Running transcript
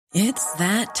It's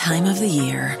that time of the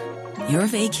year. Your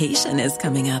vacation is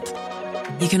coming up.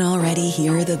 You can already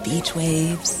hear the beach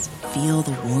waves, feel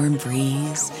the warm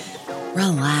breeze,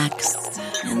 relax,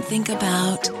 and think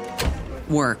about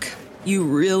work. You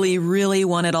really, really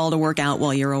want it all to work out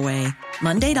while you're away.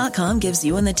 Monday.com gives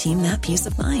you and the team that peace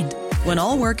of mind. When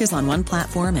all work is on one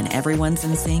platform and everyone's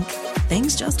in sync,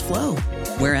 things just flow.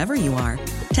 Wherever you are,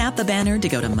 tap the banner to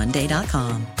go to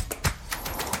Monday.com.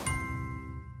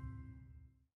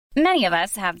 Many of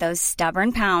us have those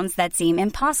stubborn pounds that seem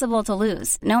impossible to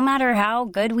lose, no matter how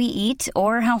good we eat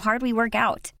or how hard we work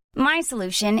out. My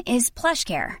solution is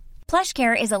PlushCare.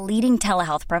 PlushCare is a leading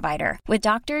telehealth provider with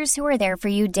doctors who are there for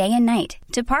you day and night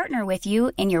to partner with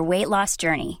you in your weight loss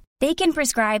journey. They can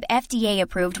prescribe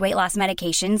FDA-approved weight loss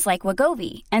medications like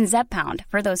Wegovy and Zepbound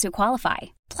for those who qualify.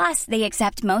 Plus, they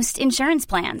accept most insurance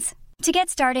plans. To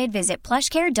get started, visit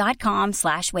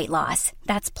plushcare.com/weightloss.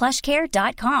 That's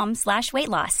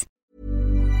plushcare.com/weightloss.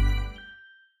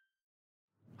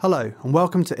 Hello and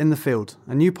welcome to In the Field,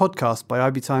 a new podcast by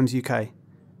IB Times UK.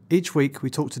 Each week we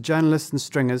talk to journalists and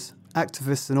stringers,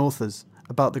 activists and authors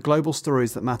about the global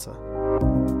stories that matter.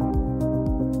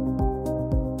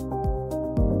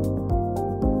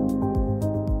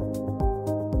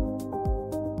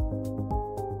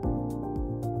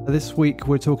 This week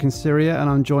we're talking Syria, and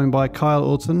I'm joined by Kyle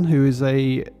Orton, who is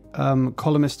a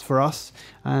columnist for us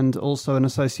and also an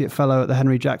associate fellow at the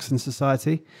Henry Jackson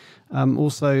Society.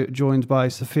 Also joined by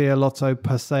Sofia Lotto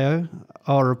Paseo,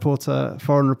 our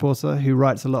foreign reporter, who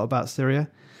writes a lot about Syria.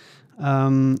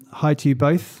 Hi to you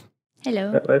both.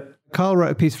 Hello. Hello. Kyle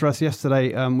wrote a piece for us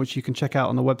yesterday, which you can check out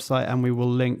on the website, and we will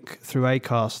link through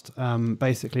Acast,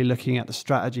 basically looking at the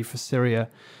strategy for Syria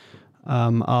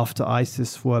after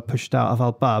ISIS were pushed out of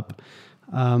Al-Bab.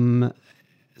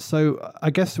 So I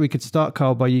guess we could start,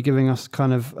 Carl, by you giving us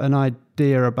kind of an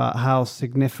idea about how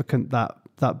significant that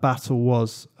battle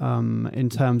was in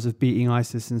terms of beating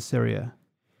ISIS in Syria.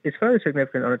 It's very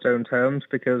significant on its own terms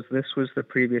because this was the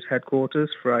previous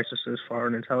headquarters for ISIS's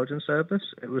Foreign Intelligence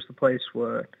Service. It was the place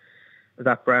where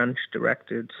that branch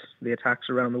directed the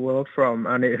attacks around the world from,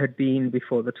 and it had been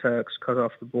before the Turks cut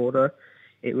off the border.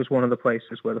 It was one of the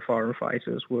places where the foreign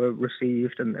fighters were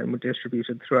received and were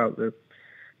distributed throughout the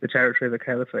territory of the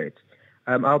Caliphate.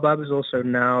 Al-Bab is also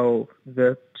now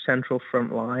the central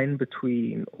front line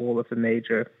between all of the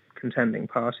major contending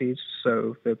parties,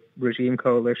 so the regime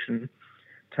coalition,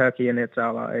 Turkey and its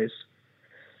allies,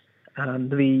 and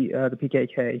the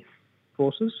PKK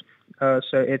forces.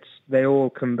 So they all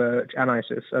converge, and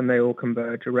ISIS, and they all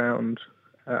converge around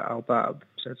Al-Bab.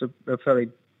 So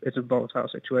it's a volatile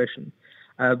situation.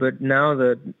 But now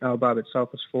that Al-Bab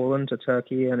itself has fallen to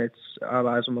Turkey and its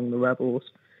allies among the rebels,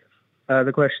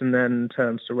 the question then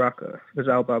turns to Raqqa, because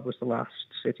Al-Bab was the last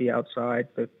city outside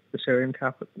the Syrian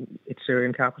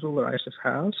capital that ISIS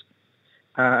has.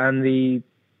 And the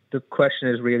question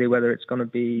is really whether it's going to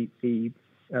be the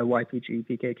YPG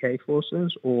PKK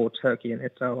forces or Turkey and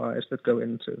its allies that go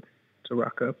into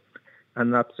Raqqa.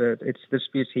 And that's it. It's the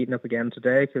dispute's heating up again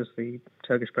today because the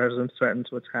Turkish president threatened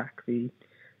to attack the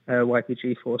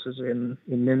YPG forces in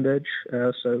Manbij.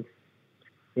 So,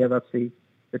 that's the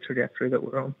trajectory that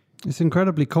we're on. It's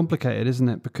incredibly complicated, isn't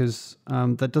it? Because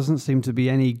there doesn't seem to be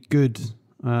any good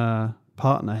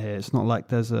partner here. It's not like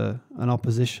there's an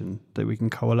opposition that we can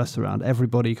coalesce around.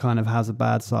 Everybody kind of has a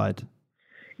bad side.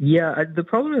 Yeah, the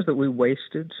problem is that we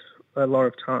wasted a lot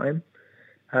of time.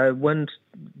 When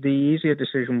the easier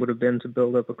decision would have been to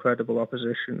build up a credible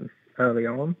opposition early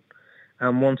on.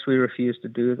 And once we refused to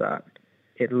do that,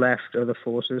 it left other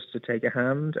forces to take a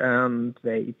hand, and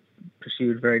they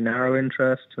pursued very narrow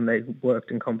interests, and they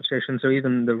worked in competition. So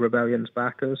even the rebellion's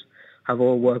backers have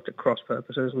all worked at cross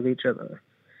purposes with each other.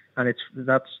 And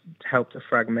that's helped to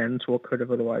fragment what could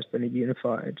have otherwise been a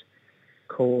unified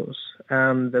cause.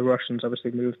 And the Russians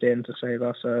obviously moved in to save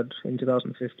Assad in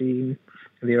 2015.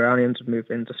 The Iranians have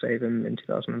moved in to save him in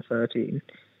 2013.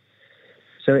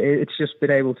 So it's just been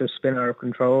able to spin out of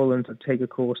control and to take a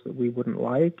course that we wouldn't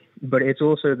like. But it's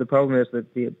also, the problem is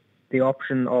that the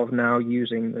option of now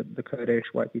using the Kurdish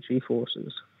YPG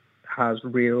forces has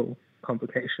real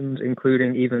complications,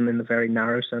 including even in the very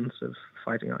narrow sense of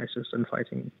fighting ISIS and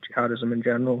fighting jihadism in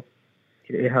general.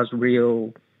 It has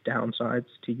real downsides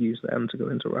to use them to go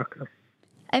into Raqqa.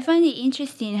 I find it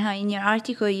interesting how in your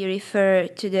article you refer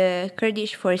to the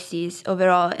Kurdish forces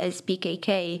overall as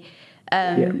PKK.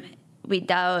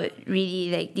 Without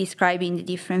really describing the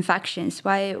different factions.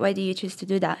 Why do you choose to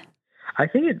do that? I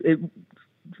think it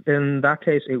in that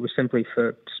case it was simply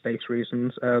for space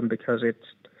reasons, because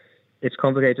it's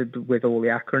complicated with all the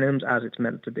acronyms as it's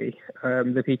meant to be.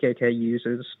 The PKK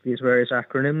uses these various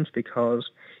acronyms because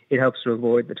it helps to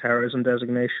avoid the terrorism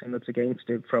designation that's against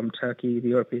it from Turkey, the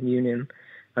European Union,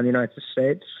 and the United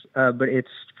States. But its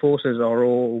forces are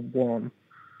all one.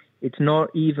 It's not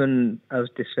even as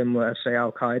dissimilar as, say,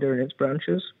 Al-Qaeda in its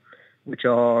branches, which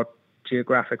are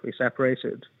geographically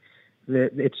separated.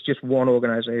 It's just one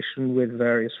organization with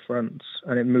various fronts,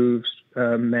 and it moves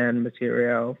men,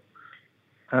 material,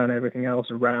 and everything else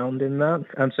around in that.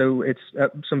 And so it's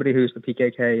somebody who's the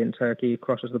PKK in Turkey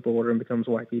crosses the border and becomes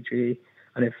YPG,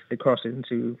 and if they cross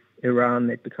into Iran,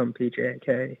 they'd become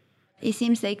PJK. It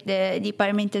seems like the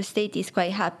Department of State is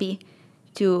quite happy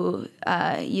to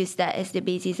use that as the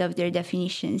basis of their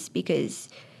definitions, because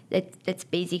that's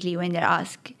basically when they're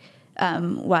asked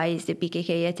why is the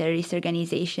PKK a terrorist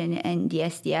organization and the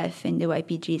SDF and the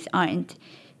YPGs aren't.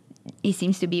 It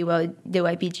seems to be, well, the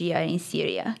YPG are in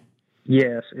Syria.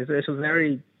 Yes, it's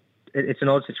an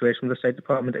odd situation with the State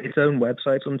Department. Its own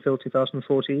website until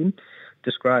 2014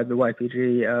 described the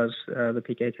YPG as the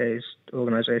PKK's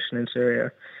organization in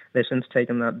Syria. They've since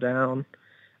taken that down.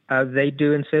 They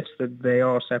do insist that they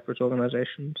are separate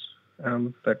organizations,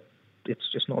 but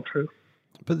it's just not true.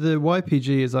 But the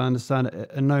YPG, as I understand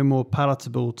it, are no more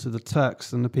palatable to the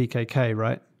Turks than the PKK,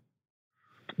 right?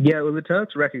 Yeah, well, the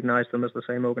Turks recognize them as the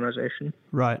same organization.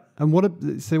 Right. And what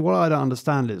I don't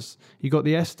understand is you got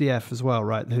the SDF as well,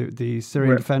 right? The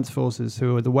Syrian Defense Forces,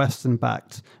 who are the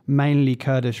Western-backed, mainly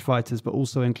Kurdish fighters, but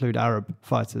also include Arab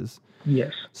fighters.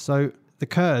 Yes. So the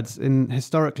Kurds,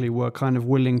 historically, were kind of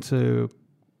willing to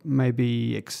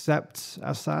maybe accept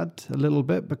Assad a little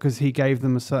bit because he gave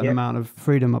them a certain amount of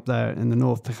freedom up there in the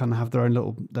north to kind of have their own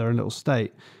little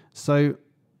state. So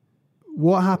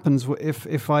what happens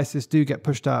if ISIS do get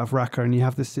pushed out of Raqqa and you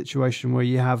have this situation where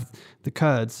you have the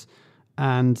Kurds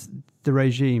and the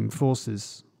regime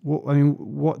forces?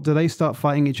 What do they start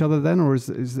fighting each other then, or is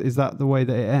that the way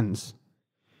that it ends?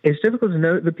 It's difficult to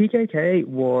know. The PKK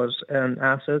was an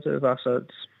asset of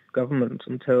Assad's government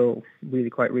until really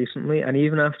quite recently, and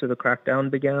even after the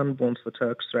crackdown began, once the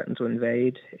Turks threatened to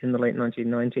invade in the late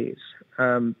 1990s,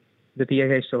 the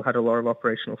PKK still had a lot of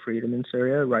operational freedom in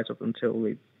Syria right up until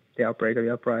the outbreak of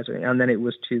the uprising, and then it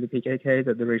was to the PKK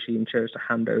that the regime chose to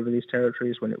hand over these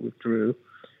territories when it withdrew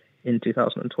in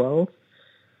 2012.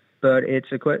 But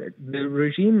the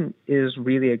regime is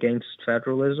really against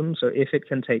federalism, so if it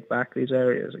can take back these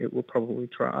areas, it will probably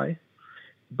try.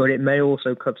 But it may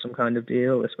also cut some kind of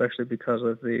deal, especially because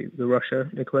of the Russia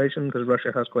equation, because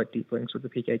Russia has quite deep links with the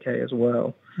PKK as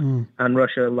well. And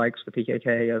Russia likes the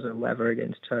PKK as a lever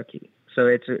against Turkey.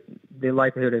 So the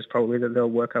likelihood is probably that they'll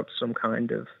work up some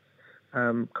kind of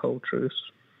cold truce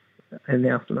in the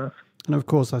aftermath. And of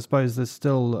course, I suppose there's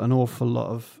still an awful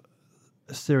lot of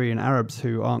Syrian Arabs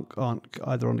who aren't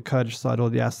either on the Kurdish side or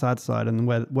the Assad side, and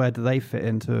where do they fit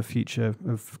into a future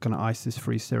of kind of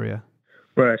ISIS-free Syria?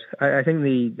 Right. I think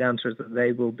the answer is that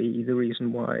they will be the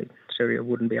reason why Syria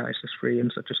wouldn't be ISIS-free in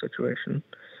such a situation.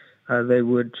 They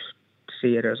would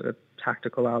see it as a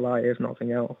tactical ally, if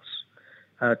nothing else,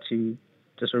 to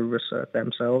sort of assert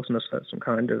themselves and assert some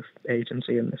kind of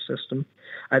agency in the system.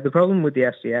 The problem with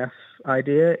the SDF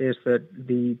idea is that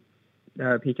the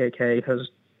PKK has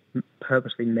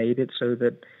purposely made it so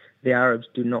that the Arabs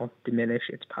do not diminish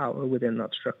its power within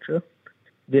that structure.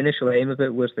 The initial aim of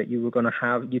it was that you'd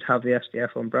have the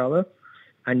SDF umbrella,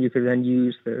 and you could then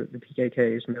use the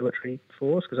PKK's military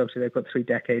force, because obviously they've got 3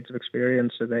 decades of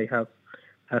experience, so they have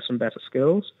some better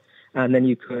skills. And then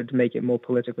you could make it more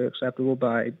politically acceptable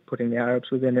by putting the Arabs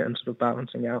within it and sort of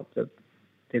balancing out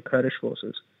the Kurdish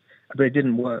forces. But it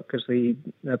didn't work because the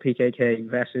PKK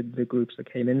vetted the groups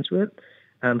that came into it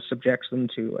and subjects them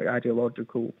to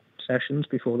ideological sessions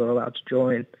before they're allowed to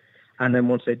join. And then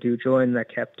once they do join, they're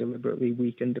kept deliberately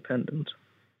weak and dependent.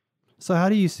 So how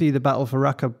do you see the battle for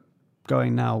Raqqa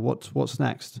going now? What's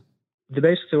next? The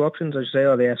basic 2 options, I should say,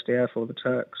 are the SDF or the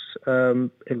Turks.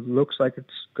 It looks like it's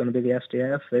going to be the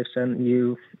SDF. They've sent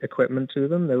new equipment to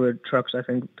them. There were trucks, I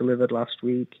think, delivered last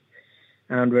week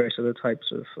and various other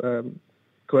types of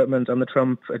equipment. And the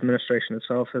Trump administration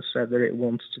itself has said that it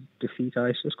wants to defeat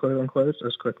ISIS, quote unquote,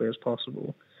 as quickly as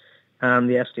possible. And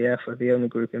the SDF are the only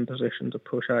group in position to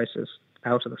push ISIS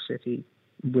out of the city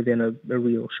within a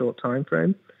real short time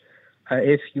frame.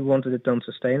 If you wanted it done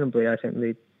sustainably, I think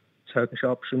the Turkish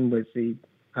option with the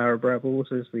Arab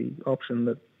rebels is the option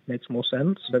that makes more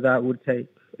sense. But it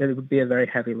would be a very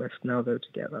heavy lift now, though,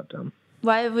 to get that done.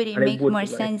 Why would it make more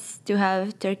sense to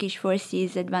have Turkish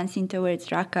forces advancing towards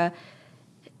Raqqa?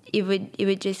 It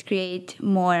would just create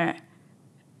more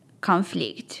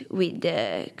conflict with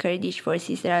the Kurdish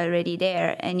forces that are already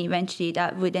there, and eventually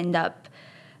that would end up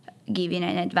giving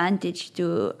an advantage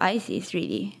to ISIS,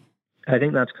 really. I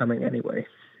think that's coming anyway.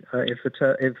 If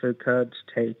the Kurds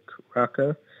take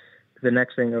Raqqa, the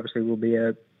next thing obviously will be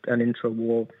an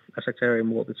intra-war, a sectarian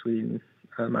war between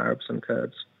Arabs and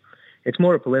Kurds. It's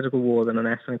more a political war than an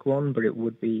ethnic one, but it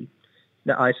would be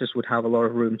that ISIS would have a lot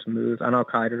of room to move, and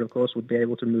Al-Qaeda, of course, would be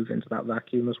able to move into that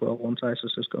vacuum as well once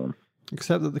ISIS is gone.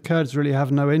 Except that the Kurds really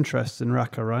have no interest in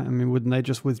Raqqa, right? I mean, wouldn't they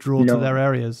just withdraw to their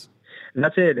areas? And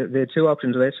that's it. The two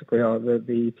options basically are that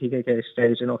the PKK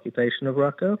stays in occupation of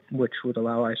Raqqa, which would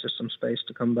allow ISIS some space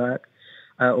to come back,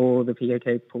 or the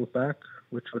PKK pulls back,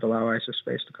 which would allow ISIS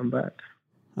space to come back.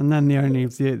 And then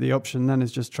the option then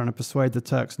is just trying to persuade the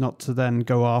Turks not to then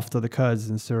go after the Kurds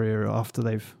in Syria after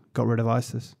they've got rid of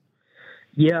ISIS.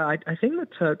 Yeah, I think the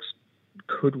Turks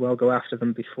could well go after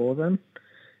them before then,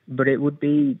 but it would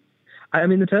be... I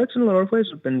mean, the Turks in a lot of ways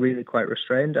have been really quite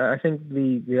restrained. I think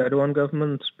the Erdogan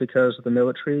government, because of the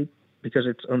military, because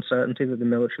it's uncertainty that the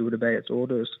military would obey its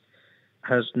orders,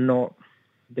 has not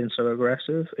been so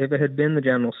aggressive. If it had been the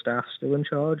general staff still in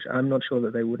charge, I'm not sure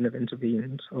that they wouldn't have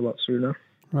intervened a lot sooner.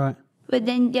 Right. But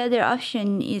then the other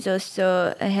option is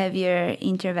also a heavier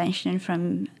intervention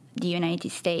from the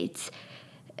United States,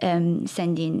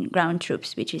 sending ground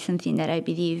troops, which is something that I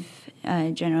believe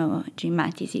General Jim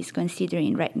Mattis is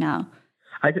considering right now.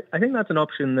 I think that's an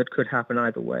option that could happen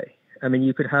either way. I mean,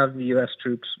 you could have the U.S.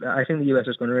 troops. I think the U.S.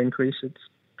 is going to increase its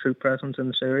troop presence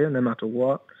in Syria no matter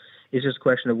what. It's just a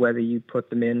question of whether you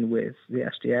put them in with the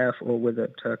SDF or with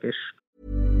a Turkish.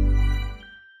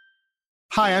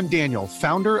 Hi, I'm Daniel,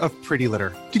 founder of Pretty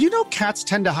Litter. Did you know cats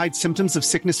tend to hide symptoms of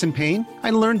sickness and pain?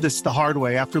 I learned this the hard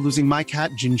way after losing my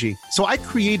cat, Gingy. So I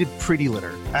created Pretty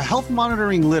Litter, a health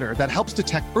monitoring litter that helps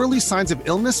detect early signs of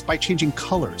illness by changing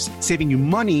colors, saving you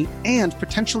money and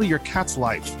potentially your cat's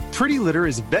life. Pretty Litter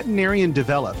is veterinarian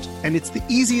developed, and it's the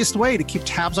easiest way to keep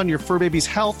tabs on your fur baby's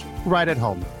health right at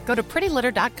home. Go to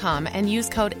prettylitter.com and use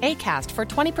code ACAST for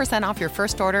 20% off your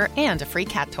first order and a free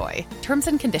cat toy. Terms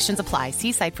and conditions apply.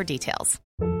 See site for details.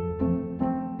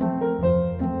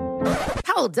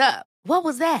 Hold up. What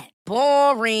was that?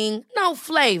 Boring. No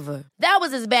flavor. That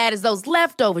was as bad as those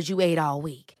leftovers you ate all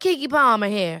week. Keke Palmer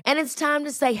here. And it's time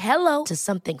to say hello to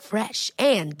something fresh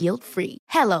and guilt-free.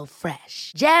 Hello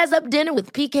Fresh. Jazz up dinner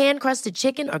with pecan-crusted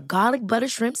chicken or garlic butter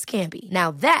shrimp scampi.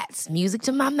 Now that's music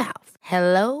to my mouth.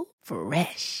 Hello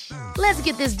Fresh. Let's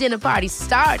get this dinner party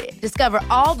started. Discover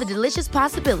all the delicious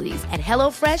possibilities at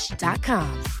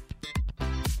HelloFresh.com.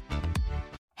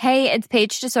 Hey, it's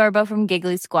Paige DeSorbo from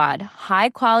Giggly Squad. High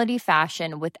quality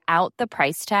fashion without the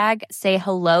price tag. Say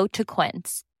hello to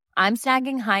Quince. I'm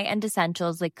snagging high-end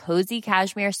essentials like cozy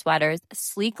cashmere sweaters,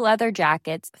 sleek leather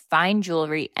jackets, fine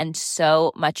jewelry, and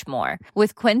so much more.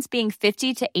 With Quince being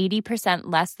 50 to 80%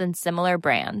 less than similar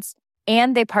brands.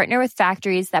 And they partner with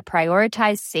factories that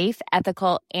prioritize safe,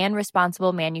 ethical, and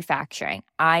responsible manufacturing.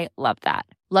 I love that.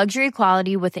 Luxury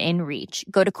quality within reach.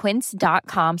 Go to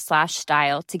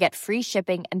quince.com/style to get free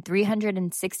shipping and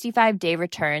 365-day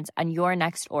returns on your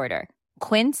next order.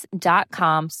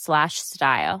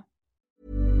 Quince.com/style.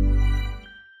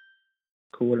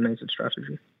 Coordinated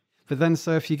strategy. But then,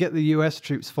 so if you get the US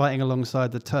troops fighting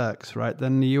alongside the Turks, right,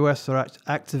 then the US are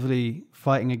actively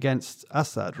fighting against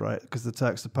Assad, right? Because the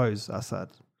Turks oppose Assad.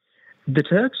 The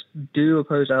Turks do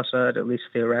oppose Assad, at least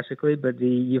theoretically, but the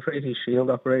Euphrates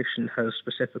Shield operation has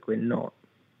specifically not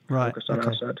focused on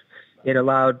Assad. It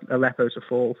allowed Aleppo to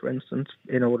fall, for instance,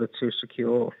 in order to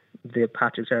secure the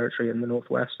Apache territory in the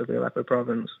northwest of the Aleppo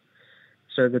province.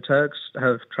 So the Turks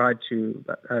have tried to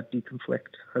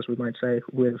deconflict, as we might say,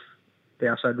 with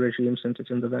the Assad regime since its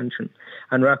intervention.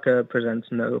 And Raqqa presents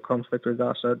no conflict with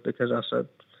Assad because Assad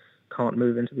can't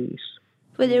move into the east.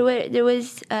 Well, there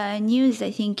was news,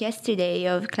 I think, yesterday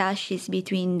of clashes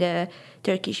between the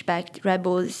Turkish-backed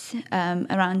rebels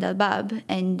around Al-Bab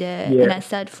and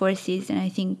Assad forces, and I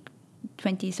think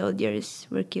 20 soldiers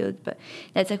were killed, but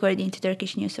that's according to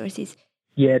Turkish news sources.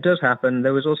 Yeah, it does happen.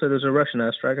 There's a Russian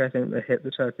airstrike, I think, that hit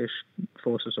the Turkish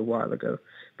forces a while ago.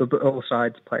 But all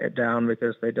sides play it down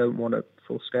because they don't want a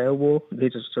full-scale war.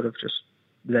 These are sort of just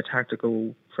their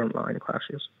tactical frontline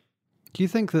clashes. Do you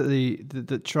think that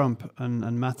that Trump and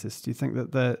Mattis, do you think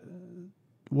that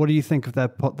what do you think of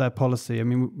their policy? I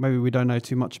mean, maybe we don't know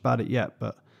too much about it yet,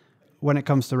 but when it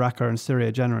comes to Raqqa and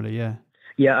Syria generally, yeah.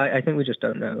 Yeah, I think we just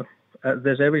don't know.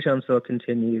 There's every chance they'll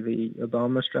continue the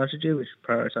Obama strategy, which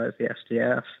prioritized the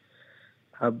SDF,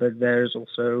 but there's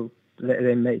also,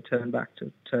 they may turn back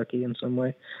to Turkey in some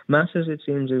way. Mattis, it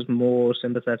seems, is more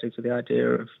sympathetic to the idea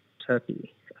of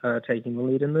Turkey taking the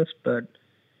lead in this, but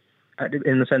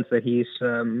in the sense that he's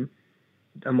a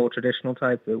more traditional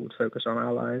type that would focus on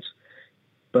allies,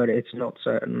 but it's not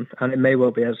certain. And it may well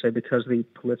be, as I say, because the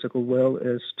political will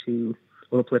is to,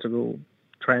 or the political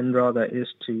trend rather is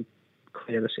to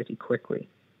clear the city quickly.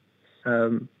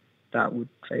 That would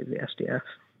favour the SDF.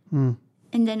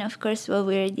 And then, of course, while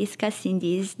we're discussing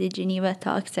this, the Geneva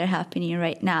talks are happening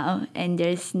right now, and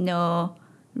there's no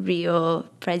real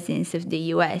presence of the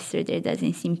US, or there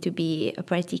doesn't seem to be a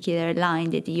particular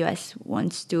line that the US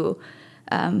wants to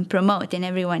promote, and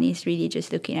everyone is really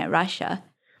just looking at Russia.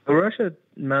 Well, Russia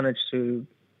managed to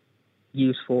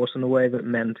use force in a way that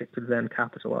meant it could then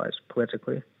capitalize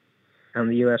politically, and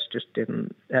the US just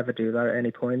didn't ever do that at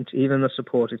any point. Even the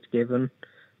support it's given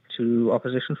to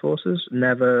opposition forces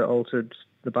never altered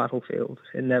the battlefield.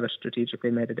 It never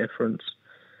strategically made a difference,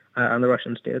 and the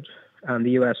Russians did. And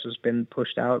the US has been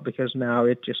pushed out because now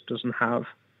it just doesn't have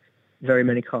very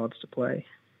many cards to play.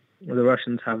 The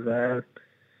Russians have their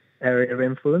area of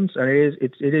influence, and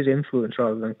it is influence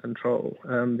rather than control.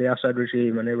 The Assad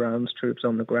regime and Iran's troops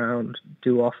on the ground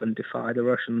do often defy the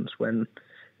Russians when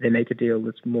they make a deal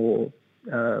that's more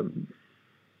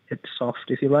it's soft,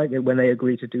 if you like, when they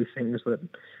agree to do things that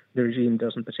the regime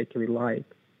doesn't particularly like.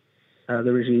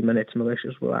 The regime and its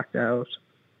militias will act out.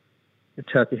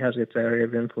 Turkey has its area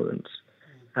of influence,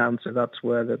 and so that's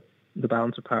where the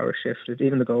balance of power shifted.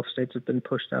 Even the Gulf states have been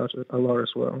pushed out a lot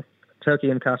as well. Turkey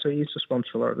and Qatar used to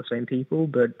sponsor a lot of the same people,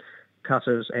 but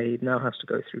Qatar's aid now has to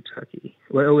go through Turkey.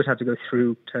 Well, it always had to go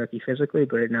through Turkey physically,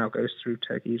 but it now goes through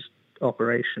Turkey's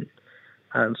operation,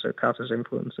 and so Qatar's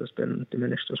influence has been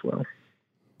diminished as well.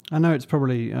 I know it's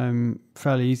probably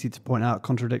fairly easy to point out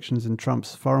contradictions in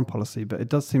Trump's foreign policy, but it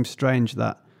does seem strange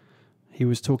that he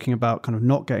was talking about kind of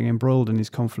not getting embroiled in these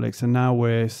conflicts, and now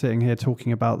we're sitting here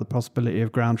talking about the possibility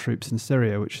of ground troops in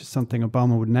Syria, which is something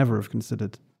Obama would never have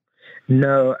considered.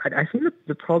 No, I think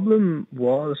the problem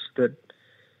was that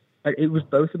it was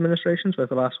both administrations, both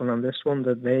the last one and this one,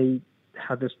 that they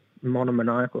had this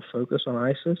monomaniacal focus on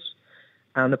ISIS.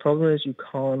 And the problem is you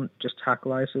can't just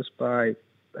tackle ISIS by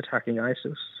attacking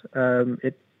ISIS.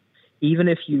 Even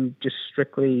if you just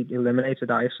strictly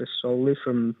eliminated ISIS solely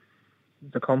from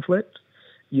the conflict,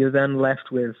 you're then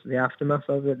left with the aftermath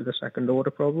of it, the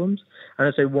second-order problems. And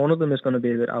I'd say one of them is going to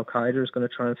be that Al-Qaeda is going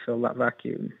to try and fill that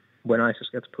vacuum when ISIS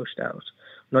gets pushed out,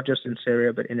 not just in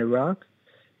Syria, but in Iraq.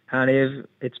 And if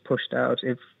it's pushed out,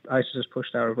 if ISIS is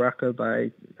pushed out of Raqqa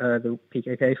by the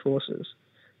PKK forces,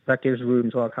 that gives room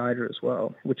to Al-Qaeda as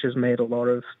well, which has made a lot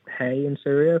of hay in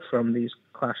Syria from these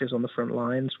clashes on the front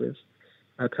lines with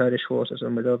Kurdish forces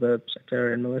and with other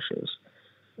sectarian militias.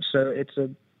 So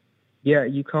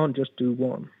you can't just do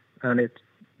one. And it's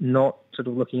not sort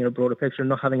of looking at a broader picture,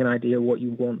 not having an idea what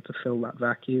you want to fill that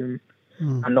vacuum,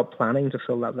 and not planning to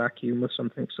fill that vacuum with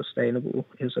something sustainable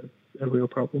is a real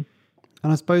problem.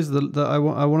 And I suppose I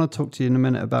want to talk to you in a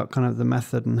minute about kind of the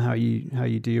method and how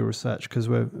you do your research, because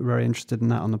we're very interested in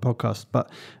that on the podcast. But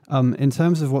in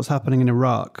terms of what's happening in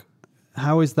Iraq,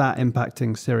 how is that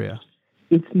impacting Syria?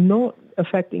 It's not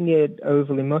affecting it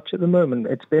overly much at the moment.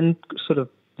 It's been sort of,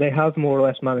 they have more or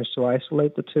less managed to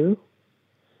isolate the two.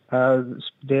 The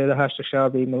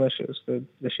Hashd-al-Shaabi militias, the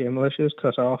Shia militias,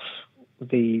 cut off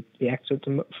the exit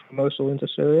from Mosul into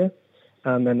Syria,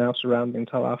 and they're now surrounding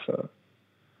Tal Afar.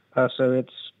 So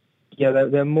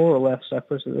they're more or less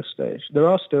separate at this stage. There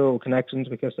are still connections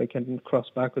because they can cross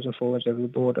backwards and forwards over the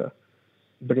border,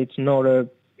 but it's not a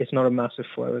massive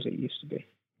flow as it used to be.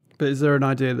 But is there an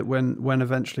idea that when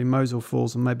eventually Mosul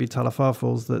falls and maybe Tal Afar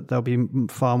falls, that there'll be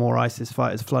far more ISIS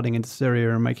fighters flooding into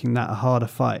Syria and making that a harder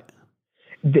fight?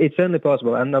 It's certainly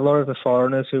possible, and a lot of the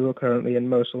foreigners who are currently in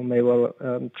Mosul may well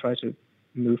try to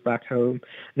move back home.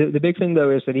 The big thing,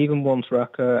 though, is that even once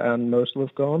Raqqa and Mosul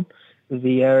have gone,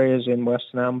 the areas in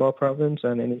western Anbar province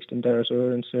and in eastern Deir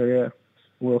ez-Zor in Syria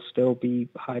will still be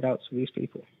hideouts for these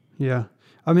people. Yeah.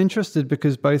 I'm interested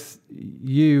because both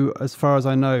you, as far as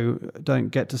I know, don't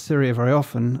get to Syria very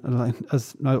often,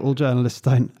 as all journalists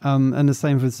don't, and the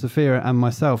same with Sophia and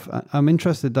myself. I'm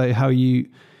interested, though, how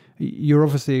you're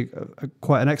obviously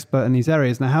quite an expert in these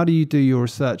areas. Now, how do you do your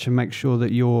research and make sure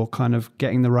that you're kind of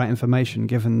getting the right information,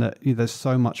 given that there's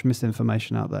so much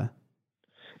misinformation out there?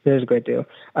 There's a great deal.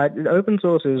 Open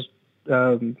source is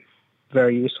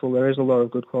very useful. There is a lot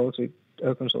of good quality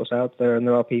open source out there, and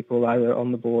there are people either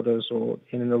on the borders or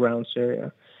in and around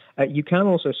Syria. You can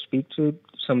also speak to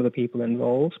some of the people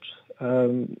involved.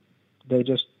 They're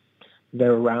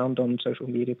around on social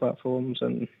media platforms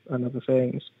and other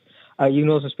things. You can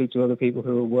also speak to other people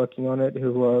who are working on it,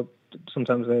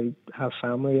 sometimes they have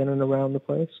family in and around the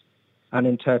place. And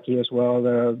in Turkey as well,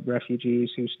 there are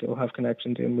refugees who still have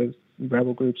connections in with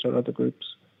rebel groups or other groups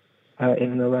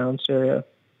in and around Syria.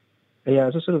 Yeah,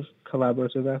 it's a sort of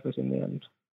collaborative effort in the end.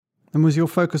 And was your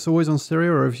focus always on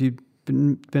Syria, or have you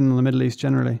been in the Middle East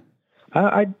generally?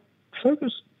 I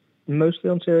focused mostly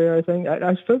on Syria, I think.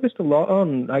 I focused a lot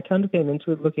on, I kind of came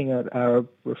into it looking at Arab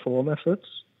reform efforts,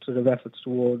 sort of efforts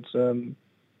towards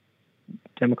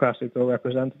democratic or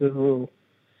representative rule.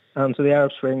 And so the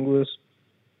Arab Spring was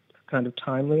kind of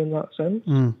timely in that sense.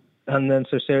 And then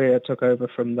so Syria took over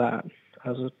from that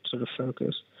as a sort of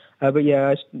focus. But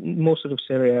yeah, more sort of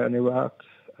Syria and Iraq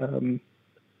and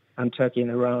Turkey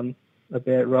and Iran a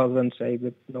bit, rather than, say,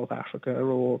 with North Africa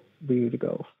or the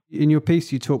Gulf. In your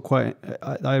piece, you talk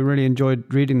I really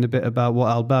enjoyed reading the bit about what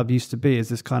Al-Bab used to be as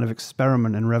this kind of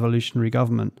experiment in revolutionary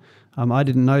government. I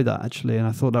didn't know that, actually, and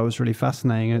I thought that was really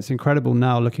fascinating. And it's incredible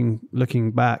now,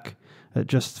 looking back at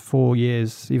just 4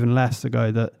 years, even less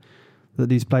ago, that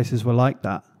these places were like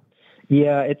that.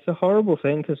 Yeah, it's a horrible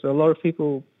thing because a lot of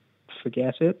people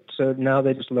forget it. So now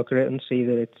they just look at it and see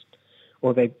that it's,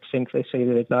 or they think they see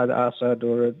that it's either Assad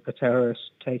or a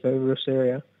terrorist takeover of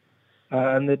Syria.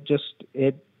 And the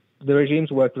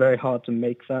regimes worked very hard to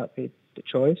make that the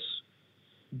choice,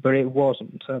 but it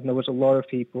wasn't. And there was a lot of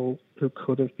people who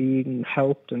could have been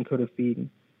helped and could have been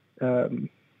the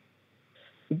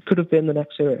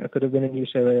next Syria, could have been a new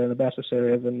Syria and a better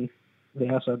Syria than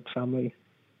the Assad family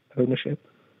ownership.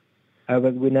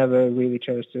 But we never really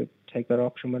chose to take that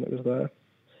option when it was there.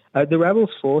 The rebels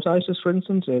fought ISIS, for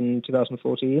instance, in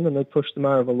 2014, and they pushed them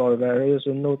out of a lot of areas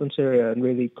in northern Syria and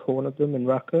really cornered them in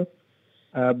Raqqa.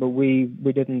 But we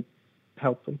didn't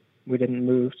help them. We didn't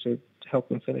move to help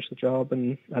them finish the job,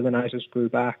 and then ISIS grew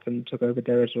back and took over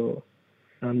Deir ez-Zor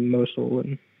and Mosul,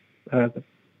 and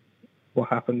what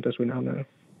happened, as we now know.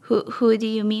 Who do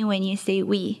you mean when you say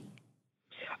we?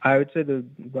 I would say the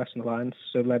Western Alliance,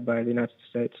 so led by the United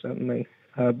States, certainly,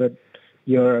 but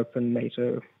Europe and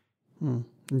NATO.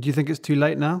 Do you think it's too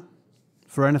late now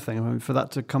for anything? I mean, for that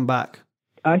to come back?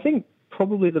 I think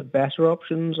probably the better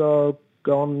options are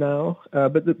gone now.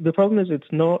 But the problem is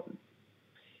it's not...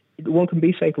 One can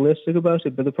be fatalistic about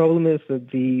it, but the problem is that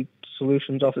the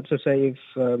solutions offered... So say if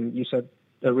you said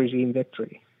a regime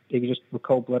victory, if you just were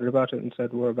cold-blooded about it and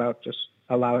said we're about just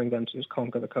allowing them to just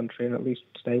conquer the country and at least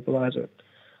stabilize it,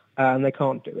 and they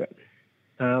can't do it.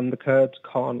 The Kurds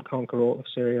can't conquer all of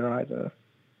Syria either.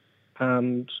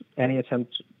 And any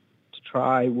attempt to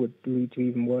try would lead to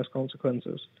even worse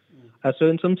consequences. So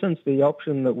in some sense, the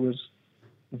option that was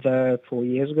there 4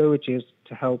 years ago, which is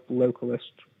to help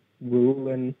localist rule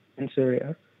in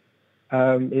Syria,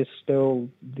 is still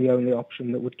the only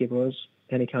option that would give us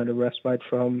any kind of respite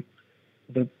from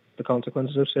the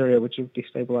consequences of Syria, which have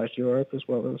destabilized Europe as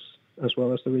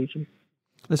well as the region.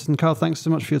 Listen, Carl, thanks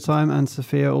so much for your time, and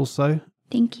Sophia also.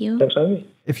 Thank you. Thanks for having me.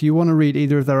 If you want to read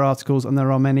either of their articles, and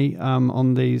there are many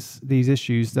on these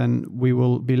issues, then we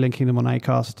will be linking them on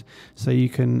Acast, so you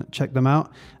can check them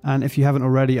out. And if you haven't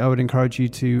already, I would encourage you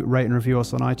to rate and review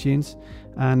us on iTunes.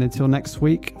 And until next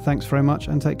week, thanks very much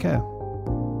and take care.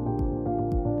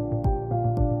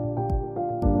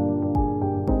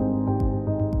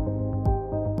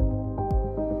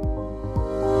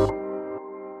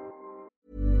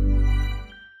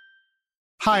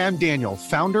 Hi, I'm Daniel,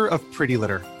 founder of Pretty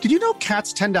Litter. Did you know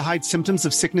cats tend to hide symptoms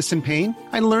of sickness and pain?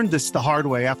 I learned this the hard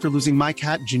way after losing my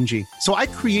cat, Gingy. So I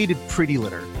created Pretty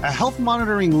Litter, a health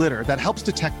monitoring litter that helps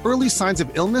detect early signs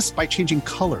of illness by changing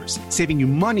colors, saving you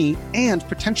money and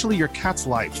potentially your cat's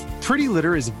life. Pretty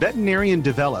Litter is veterinarian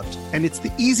developed, and it's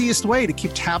the easiest way to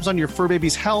keep tabs on your fur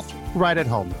baby's health right at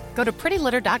home. Go to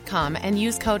prettylitter.com and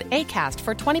use code ACAST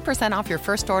for 20% off your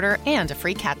first order and a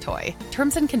free cat toy.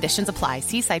 Terms and conditions apply.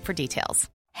 See site for details.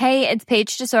 Hey, it's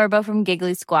Paige DeSorbo from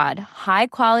Giggly Squad. High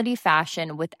quality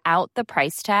fashion without the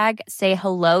price tag. Say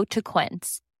hello to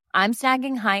Quince. I'm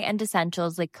snagging high-end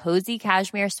essentials like cozy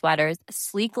cashmere sweaters,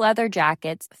 sleek leather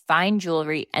jackets, fine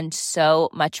jewelry, and so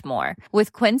much more.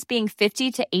 With Quince being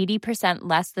 50 to 80%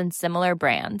 less than similar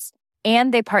brands.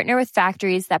 And they partner with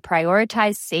factories that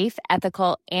prioritize safe,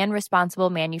 ethical, and responsible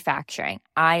manufacturing.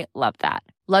 I love that.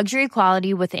 Luxury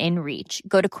quality within reach.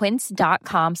 Go to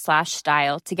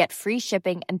quince.com/style to get free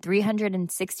shipping and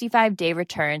 365-day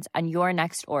returns on your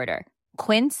next order.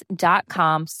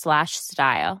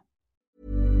 Quince.com/style.